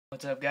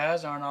What's up,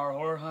 guys? R&R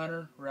Horror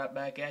Hunter, right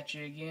back at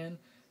you again.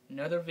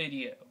 Another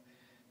video.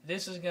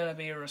 This is going to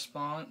be a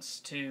response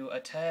to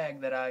a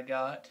tag that I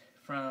got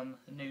from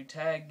the new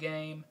tag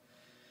game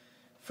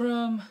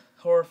from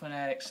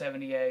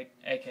Horrorfanatic78,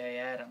 aka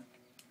Adam.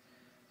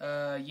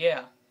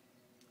 Yeah,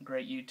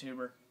 great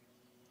YouTuber.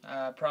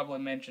 I probably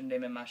mentioned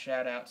him in my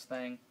shoutouts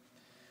thing,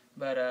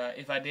 but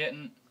if I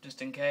didn't,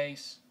 just in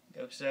case,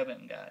 go sub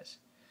him, guys.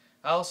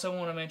 I also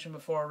want to mention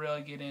before I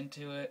really get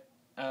into it,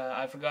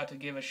 I forgot to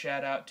give a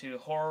shout out to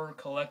Horror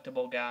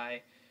Collectible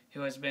Guy,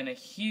 who has been a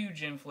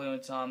huge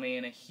influence on me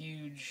and a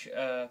huge,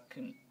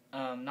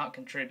 not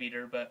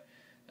contributor, but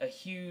a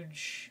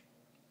huge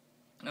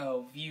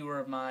viewer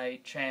of my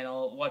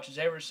channel, watches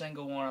every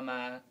single one of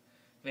my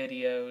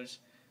videos,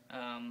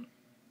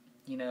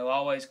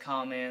 always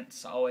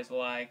comments, always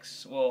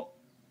likes, well,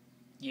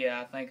 yeah,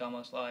 I think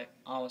almost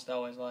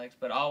always likes,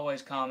 but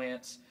always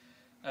comments,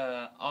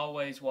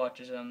 always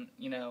watches them,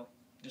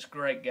 just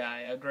great guy,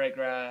 a great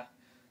guy,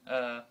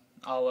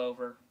 all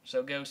over,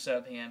 so go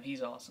sub him,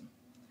 he's awesome.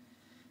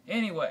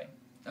 Anyway,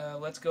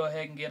 let's go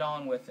ahead and get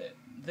on with it.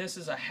 This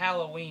is a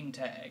Halloween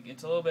tag.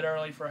 It's a little bit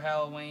early for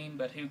Halloween,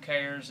 but who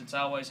cares, it's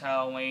always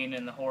Halloween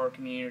in the horror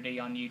community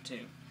on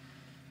YouTube.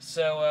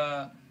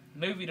 So,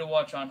 movie to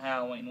watch on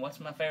Halloween.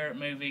 What's my favorite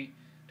movie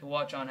to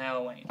watch on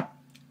Halloween?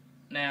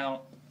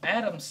 Now,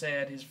 Adam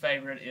said his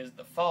favorite is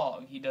The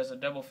Fog. He does a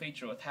double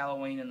feature with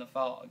Halloween and The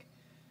Fog.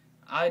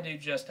 I do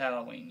just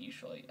Halloween,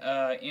 usually.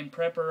 In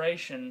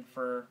preparation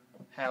for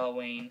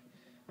Halloween,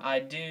 I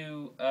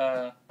do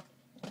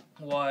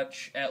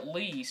watch at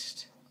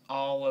least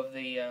all of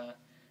the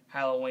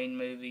Halloween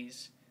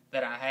movies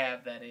that I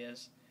have, that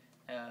is.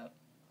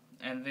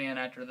 And then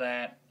after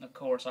that, of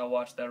course, I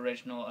watch the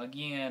original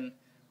again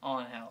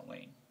on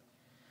Halloween.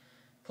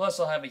 Plus,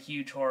 I'll have a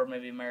huge horror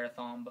movie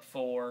marathon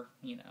before,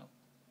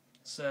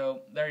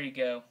 So, there you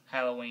go,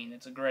 Halloween.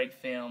 It's a great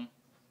film.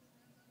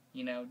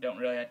 Don't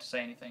really have to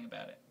say anything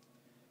about it.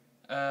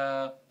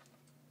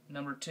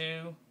 Number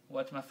 2,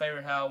 what's my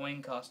favorite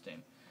Halloween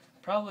costume?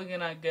 Probably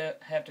gonna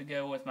have to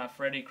go with my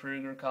Freddy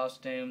Krueger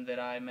costume that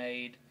I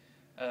made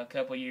a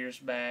couple years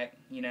back.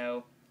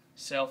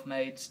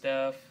 Self-made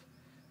stuff.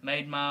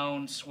 Made my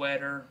own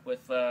sweater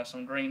with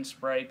some green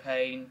spray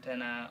paint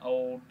and an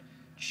old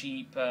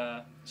cheap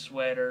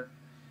sweater.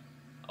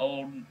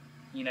 Old,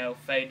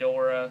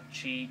 fedora,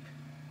 cheap.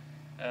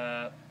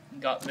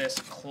 Got this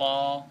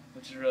claw,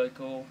 which is really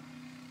cool.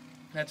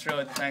 That's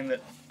really the thing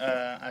that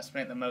I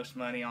spent the most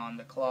money on,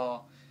 the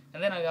claw.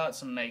 And then I got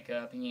some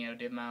makeup and,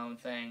 did my own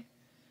thing.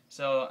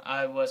 So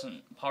I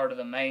wasn't part of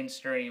the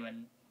mainstream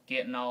and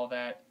getting all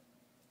that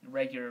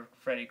regular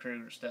Freddy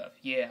Krueger stuff.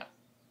 Yeah,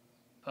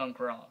 punk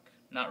rock.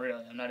 Not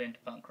really, I'm not into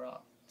punk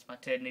rock. It's my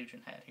Ted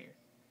Nugent hat here.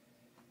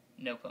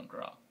 No punk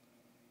rock.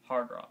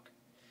 Hard rock.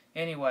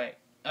 Anyway,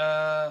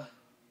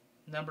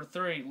 number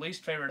 3,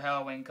 least favorite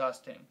Halloween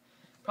costume.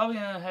 Probably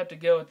gonna have to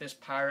go with this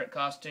pirate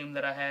costume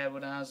that I had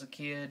when I was a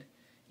kid.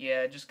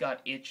 Yeah, it just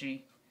got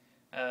itchy,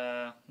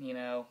 and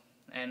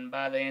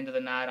by the end of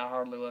the night I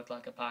hardly looked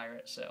like a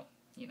pirate, so,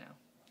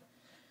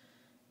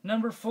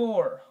 Number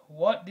 4,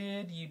 what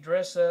did you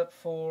dress up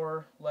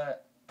for,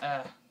 what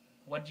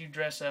did you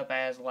dress up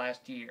as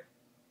last year?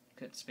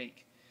 Couldn't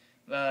speak.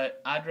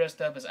 But I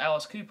dressed up as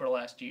Alice Cooper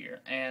last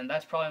year, and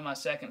that's probably my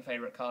second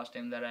favorite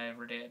costume that I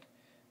ever did.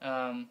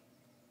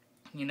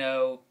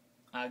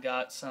 I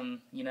got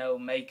some,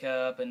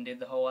 makeup and did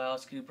the whole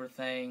Alice Cooper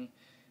thing,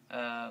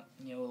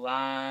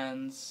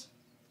 lines,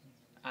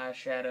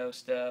 eyeshadow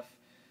stuff,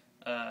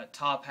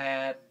 top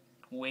hat,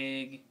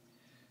 wig,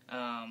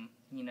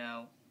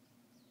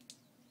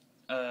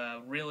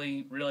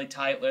 really, really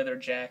tight leather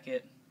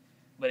jacket,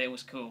 but it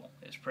was cool.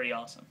 It was pretty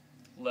awesome.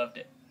 Loved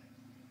it.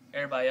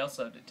 Everybody else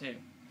loved it too.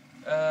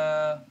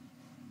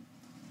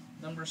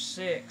 Number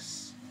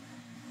 6.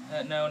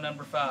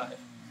 Number 5.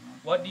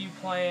 What do you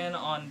plan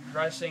on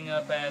dressing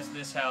up as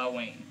this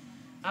Halloween?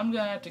 I'm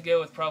gonna have to go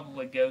with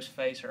probably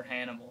Ghostface or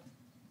Hannibal.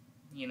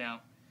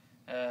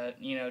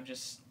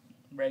 Just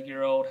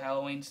regular old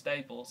Halloween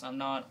staples. I'm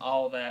not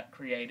all that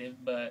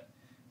creative, but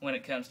when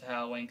it comes to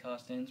Halloween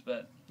costumes,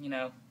 but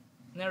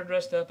never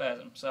dressed up as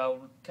them,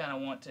 so I kind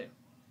of want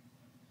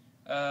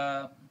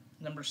to.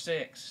 Number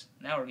 6.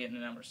 Now we're getting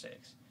to number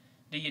 6.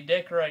 Do you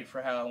decorate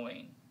for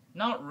Halloween?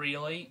 Not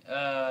really.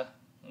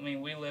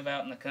 We live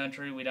out in the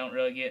country. We don't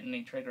really get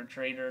any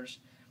trick-or-treaters.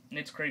 And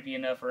it's creepy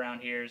enough around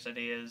here as it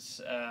is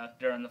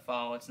during the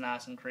fall. It's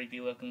nice and creepy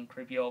looking,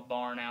 creepy old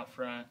barn out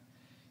front.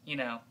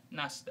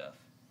 Nice stuff.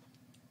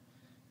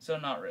 So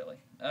not really.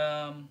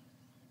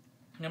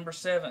 Number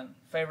 7,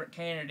 favorite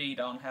candy to eat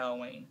on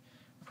Halloween?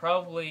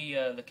 Probably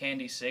the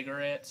candy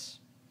cigarettes.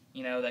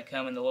 That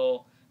come in the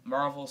little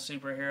Marvel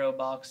superhero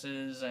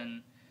boxes,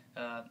 and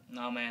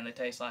oh man, they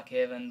taste like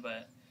heaven,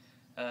 but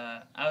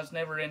I was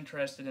never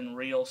interested in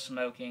real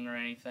smoking or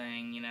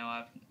anything.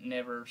 I've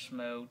never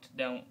smoked,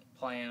 don't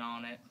plan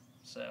on it,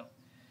 so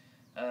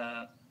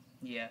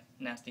yeah,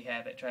 nasty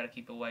habit, try to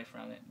keep away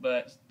from it.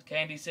 But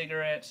candy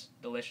cigarettes,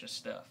 delicious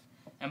stuff.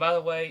 And by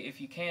the way,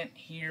 if you can't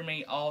hear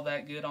me all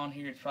that good on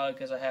here, it's probably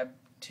because I have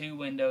 2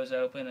 windows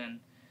open and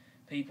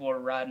people are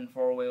riding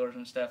 4-wheelers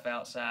and stuff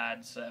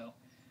outside. So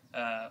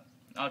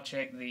I'll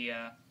check the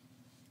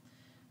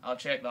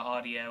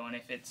audio, and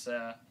if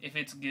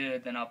it's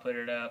good, then I'll put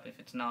it up. If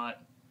it's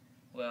not,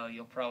 well,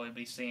 you'll probably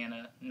be seeing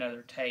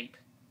another tape,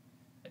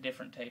 a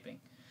different taping.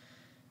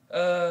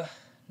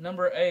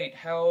 Number 8,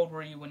 how old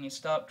were you when you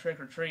stopped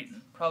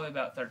trick-or-treating? Probably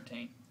about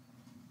 13.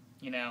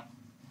 You know,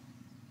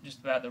 just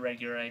about the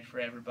regular age for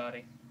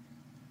everybody.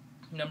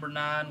 Number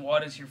 9,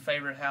 what is your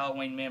favorite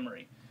Halloween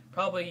memory?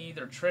 Probably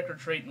either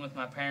trick-or-treating with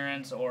my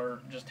parents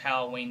or just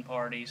Halloween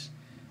parties.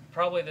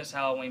 Probably this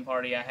Halloween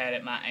party I had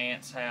at my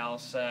aunt's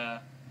house.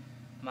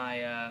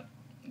 My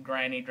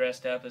granny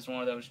dressed up as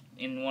one of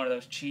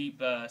those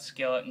cheap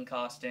skeleton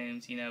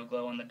costumes, you know,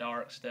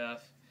 glow-in-the-dark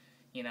stuff.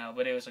 You know,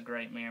 but it was a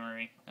great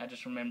memory. I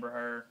just remember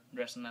her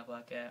dressing up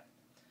like that.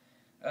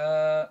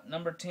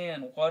 Number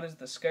 10, what is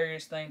the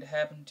scariest thing to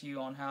happen to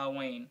you on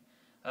Halloween?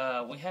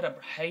 We had a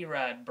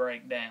hayride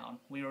breakdown.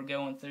 We were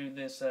going through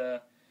this,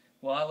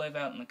 well, I live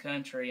out in the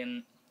country,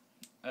 and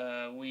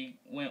we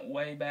went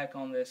way back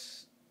on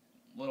this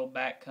little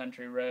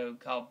backcountry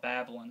road called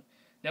Babylon.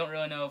 Don't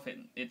really know if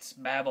it's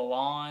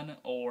Babylon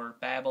or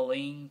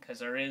Babbling, because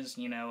there is,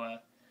 you know,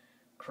 a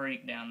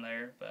creek down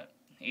there, but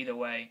either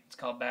way, it's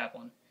called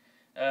Babylon.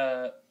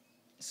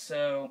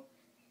 So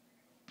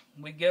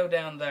we go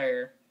down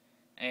there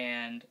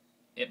and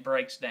it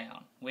breaks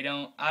down.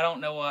 I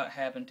don't know what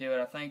happened to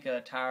it. I think a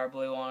tire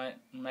blew on it.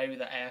 Maybe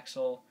the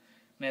axle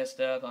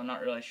messed up. I'm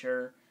not really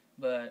sure.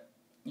 But,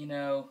 you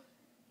know,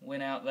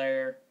 went out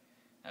there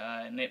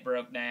and it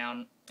broke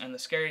down. And the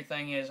scary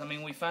thing is, I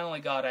mean, we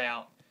finally got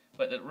out.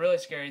 But the really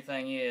scary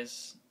thing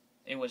is,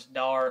 it was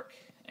dark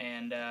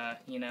and,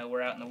 you know,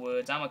 we're out in the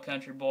woods. I'm a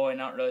country boy,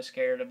 not really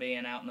scared of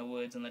being out in the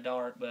woods in the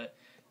dark, but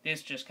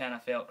this just kind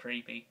of felt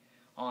creepy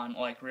on,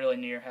 like, really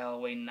near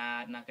Halloween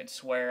night, and I could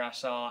swear I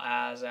saw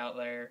eyes out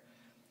there.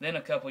 Then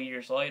a couple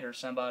years later,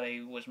 somebody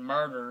was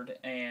murdered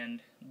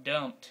and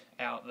dumped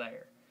out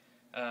there.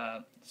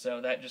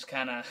 So that just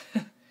kind of,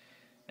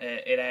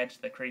 it adds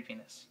to the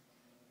creepiness.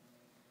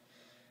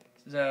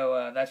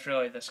 So that's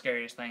really the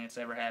scariest thing that's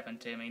ever happened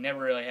to me.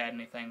 Never really had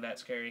anything that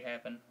scary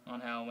happen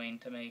on Halloween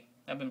to me.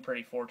 I've been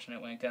pretty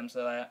fortunate when it comes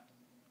to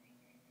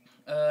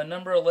that.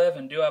 Number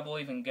 11, do I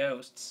believe in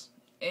ghosts?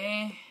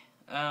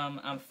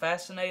 I'm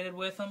fascinated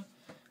with them.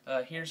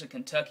 Here's a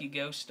Kentucky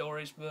Ghost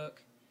Stories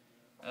book.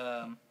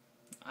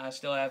 I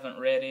still haven't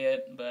read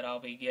it, but I'll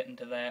be getting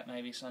to that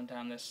maybe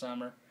sometime this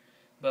summer.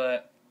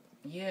 But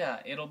yeah,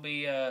 it'll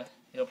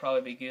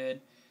probably be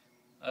good.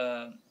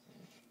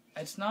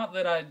 It's not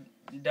that I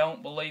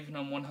don't believe in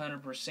them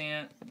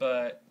 100%,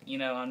 but you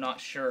know, I'm not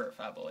sure if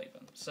I believe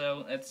them.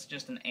 So it's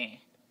just an eh.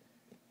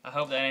 I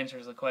hope that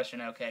answers the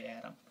question okay,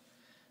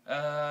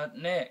 Adam.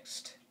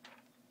 Next.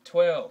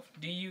 12.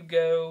 Do you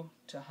go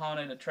to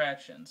haunted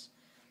attractions?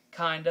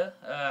 Kinda.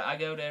 I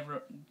go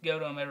to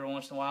them every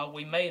once in a while.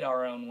 We made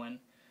our own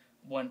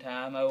one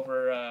time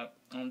over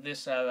on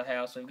this side of the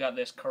house. We've got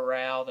this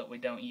corral that we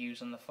don't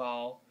use in the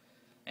fall,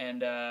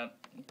 and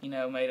you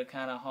know, made a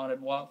kind of haunted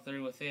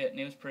walkthrough with it, and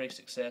it was pretty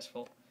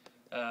successful.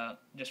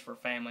 Just for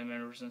family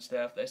members and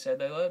stuff. They said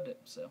they loved it.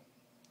 So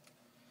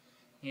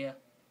yeah.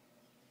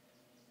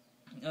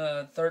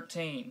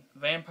 13.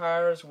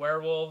 Vampires,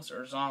 werewolves,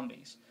 or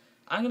zombies?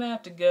 I'm going to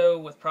have to go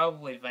with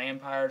probably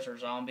vampires or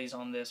zombies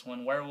on this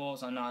one.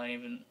 Werewolves, I'm not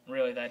even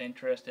really that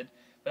interested.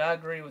 But I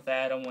agree with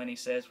Adam when he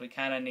says we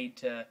kind of need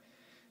to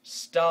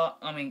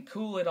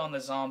cool it on the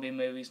zombie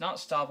movies. Not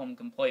stop them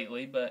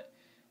completely, but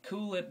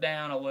cool it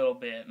down a little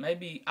bit.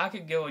 Maybe I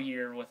could go a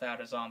year without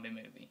a zombie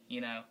movie,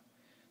 you know.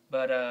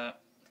 But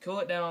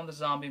cool it down on the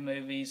zombie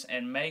movies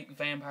and make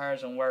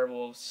vampires and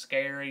werewolves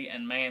scary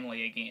and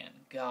manly again.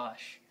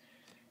 Gosh.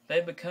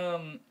 They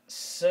become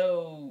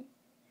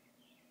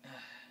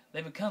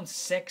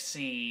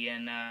sexy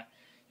and,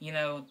 you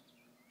know,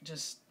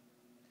 just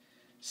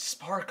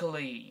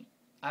sparkly.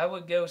 I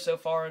would go so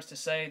far as to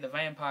say the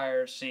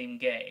vampires seem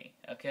gay,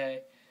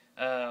 okay?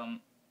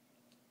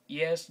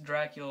 Yes,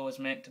 Dracula was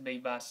meant to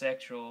be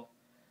bisexual,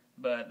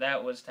 but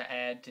that was to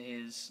add to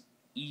his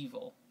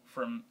evil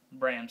from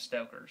Bram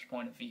Stoker's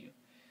point of view.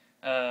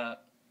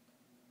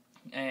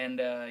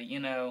 You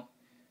know,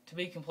 to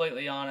be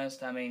completely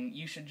honest, I mean,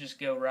 you should just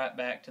go right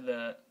back to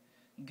the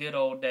good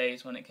old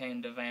days when it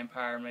came to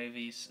vampire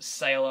movies.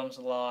 Salem's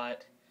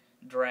Lot,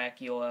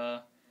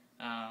 Dracula,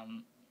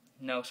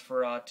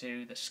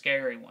 Nosferatu, the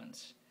scary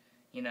ones.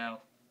 You know,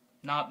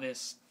 not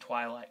this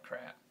Twilight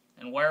crap.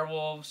 And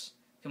werewolves,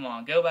 come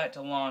on, go back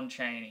to Lon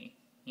Chaney.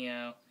 You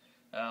know,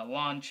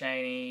 Lon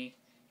Chaney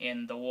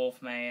in The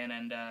Wolfman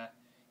and,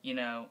 you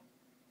know,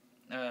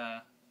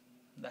 The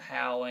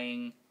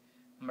Howling,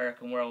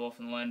 American Werewolf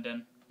in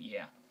London.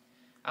 Yeah.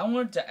 I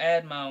wanted to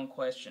add my own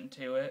question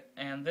to it,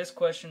 and this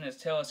question is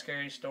tell a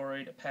scary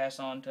story to pass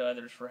on to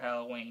others for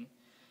Halloween.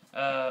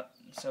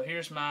 So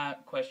here's my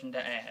question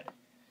to add.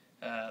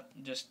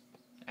 Just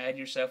add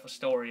yourself a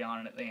story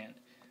on it at the end.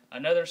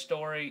 Another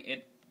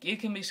story, it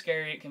can be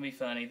scary, it can be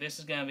funny. This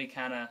is going to be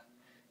kind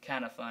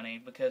of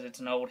funny because it's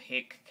an old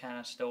hick kind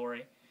of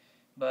story.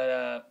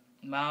 But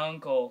my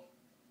uncle,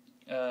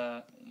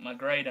 my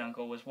great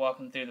uncle, was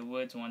walking through the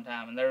woods one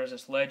time, and there was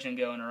this legend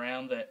going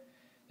around that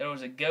there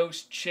was a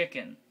ghost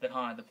chicken that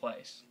haunted the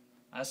place.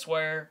 I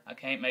swear, I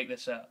can't make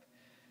this up.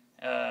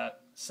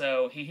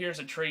 So he hears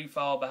a tree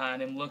fall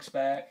behind him, looks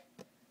back,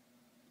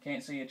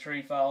 can't see a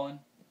tree falling,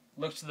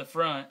 looks to the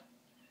front,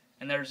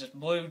 and there's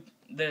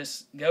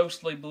this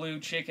ghostly blue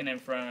chicken in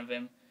front of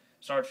him.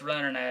 Starts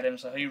running at him,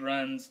 so he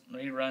runs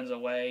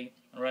away,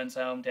 runs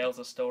home, tells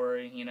the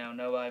story. You know,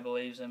 nobody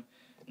believes him.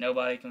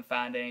 Nobody can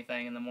find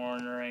anything in the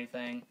morning or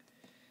anything.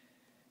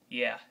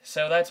 Yeah,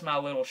 so that's my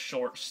little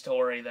short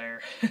story there.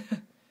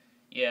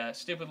 Yeah,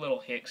 stupid little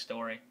hick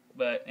story.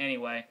 But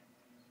anyway,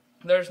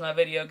 there's my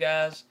video,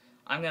 guys.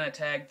 I'm going to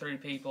tag 3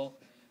 people.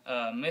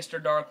 Mr.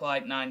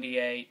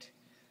 Darklight98,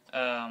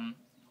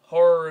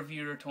 Horror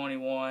Reviewer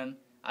 21.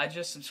 I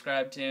just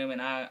subscribed to him, and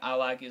I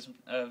like his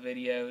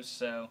videos,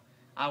 so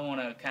I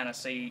want to kind of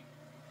see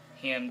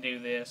him do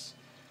this.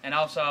 And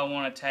also I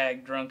want to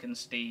tag Drunken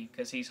Steve,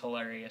 because he's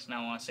hilarious, and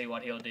I want to see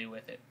what he'll do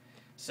with it.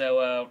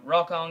 So,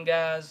 rock on,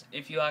 guys.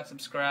 If you like,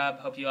 subscribe.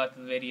 Hope you liked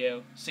the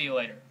video. See you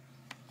later.